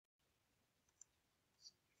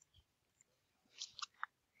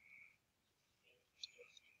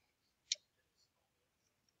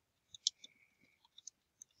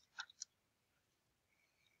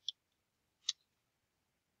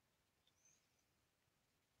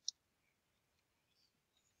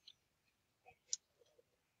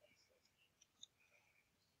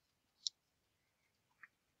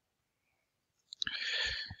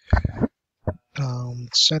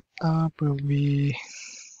Setup will be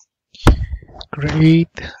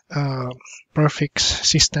create a perfect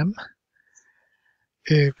system.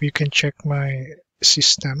 If you can check my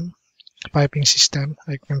system, piping system,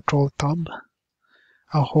 I control tab,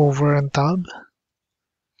 I'll hover on tab.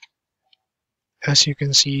 As you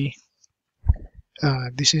can see,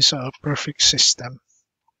 this is a perfect system.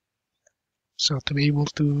 So to be able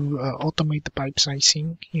to automate the pipe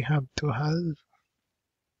sizing, you have to have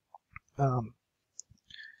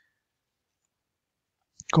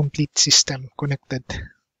complete system connected.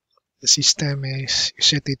 The system is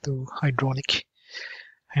set it to hydronic.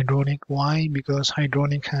 Hydronic, why? Because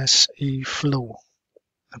hydronic has a flow.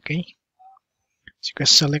 Okay, so you can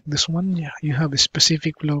select this one. Yeah, you have a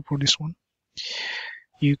specific flow for this one.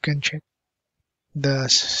 You can check the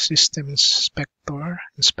system inspector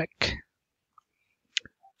inspect.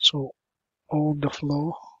 So all the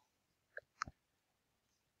flow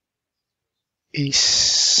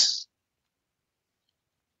is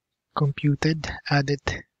computed, added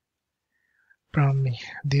from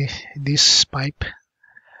this pipe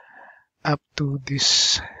up to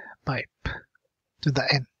this pipe to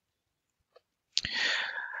the end.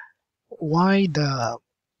 Why the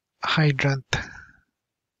hydrant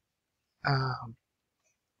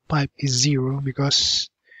pipe is 0? Because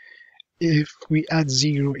if we add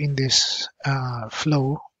 0 in this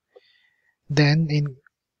flow, then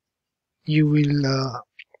you will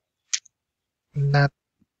not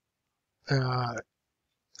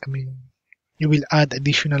you will add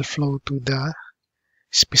additional flow to the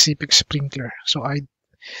specific sprinkler. So I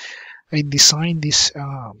designed this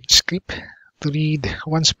script to read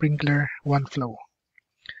 1 sprinkler, 1 flow.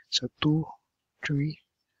 So 2, 3,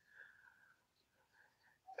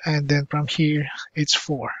 and then from here it's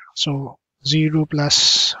 4. So 0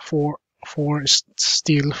 plus 4 is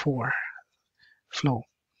still 4 flow.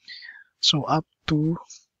 So up to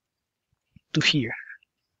here.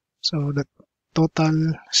 So the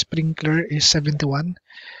total sprinkler is 71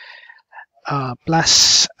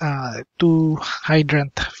 plus 2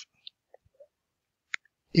 hydrant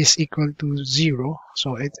is equal to 0.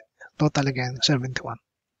 So it's total again 71.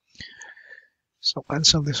 So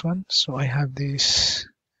cancel this one. So I have this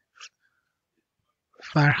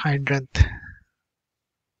fire hydrant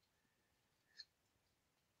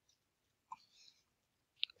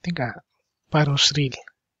fire hose reel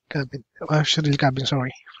cabinet.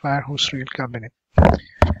 Fire hose reel cabinet.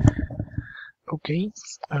 Okay.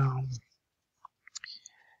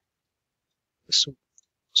 So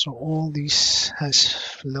all this has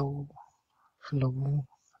flow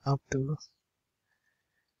up to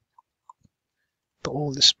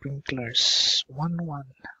all the sprinklers. 1.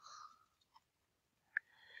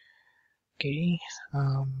 Okay.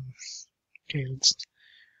 Okay, let's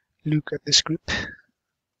look at the script.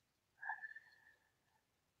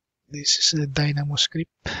 This is the DYNAMO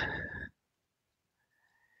script.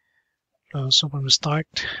 So from the start,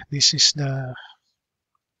 this is the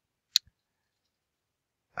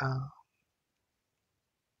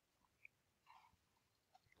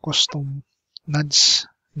custom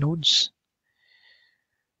nodes.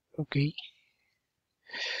 Okay.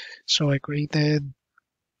 So I created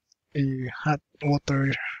a hot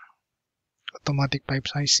water automatic pipe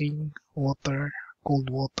sizing, water, cold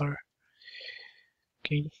water.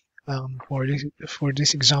 Okay. For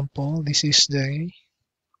this example, this is the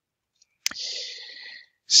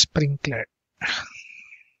sprinkler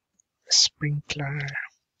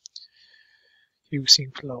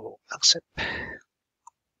using flow accept.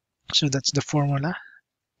 So that's the formula.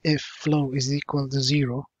 If flow is equal to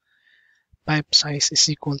 0, pipe size is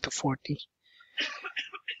equal to 40.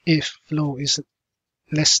 If flow is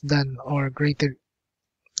less than 3,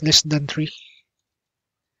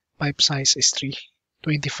 pipe size is 3,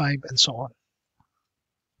 25, and so on.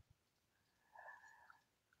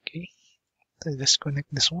 Okay, so let's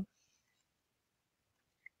connect this one.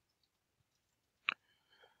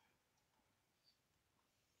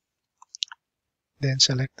 Then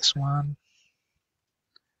select this one.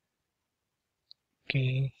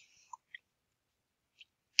 Okay,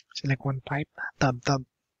 select one pipe, tab,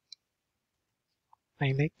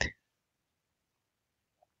 highlight.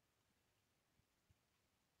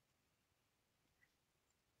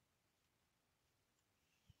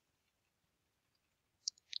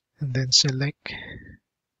 And then select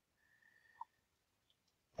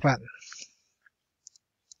run.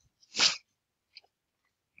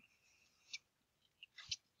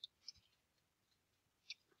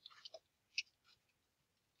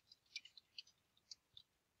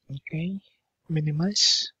 Okay,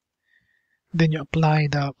 minimize. Then you apply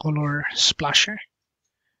the color splasher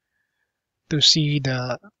to see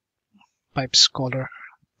the pipes color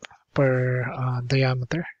per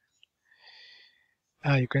diameter.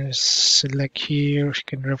 You can select here, you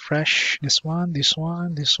can refresh this one, this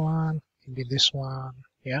one, this one, maybe this one,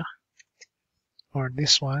 yeah, or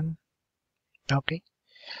this one. Okay,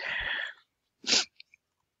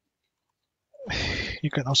 you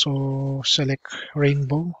can also select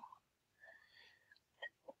rainbow.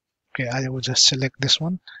 Okay, I will just select this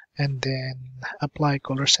one and then apply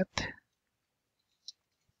color set,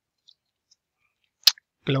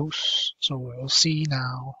 close. So we'll see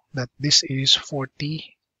now that this is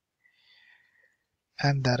 40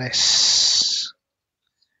 and the rest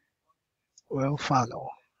will follow.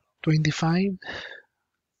 25.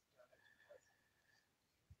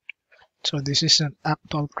 So this is an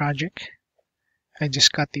actual project. I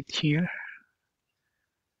just cut it here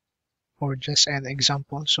for just an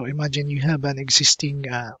example. So imagine you have an existing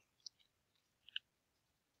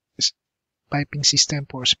piping system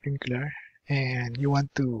for sprinkler and you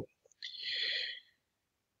want to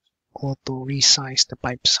auto resize the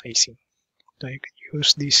pipe sizing. So you can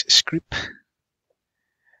use this script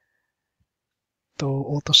to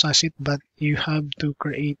auto size it, but you have to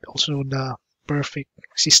create also the perfect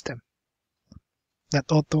system that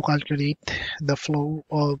auto calculate the flow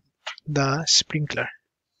of the sprinkler.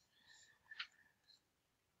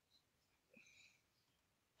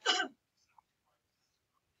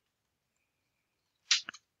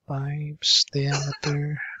 Pipes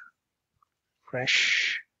diameter,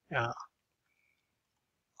 fresh, apply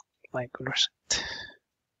color set,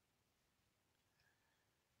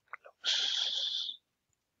 close.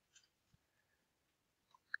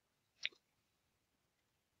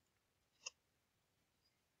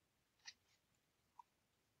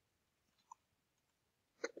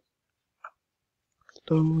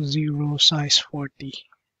 Low 0 size 40.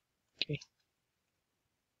 Okay.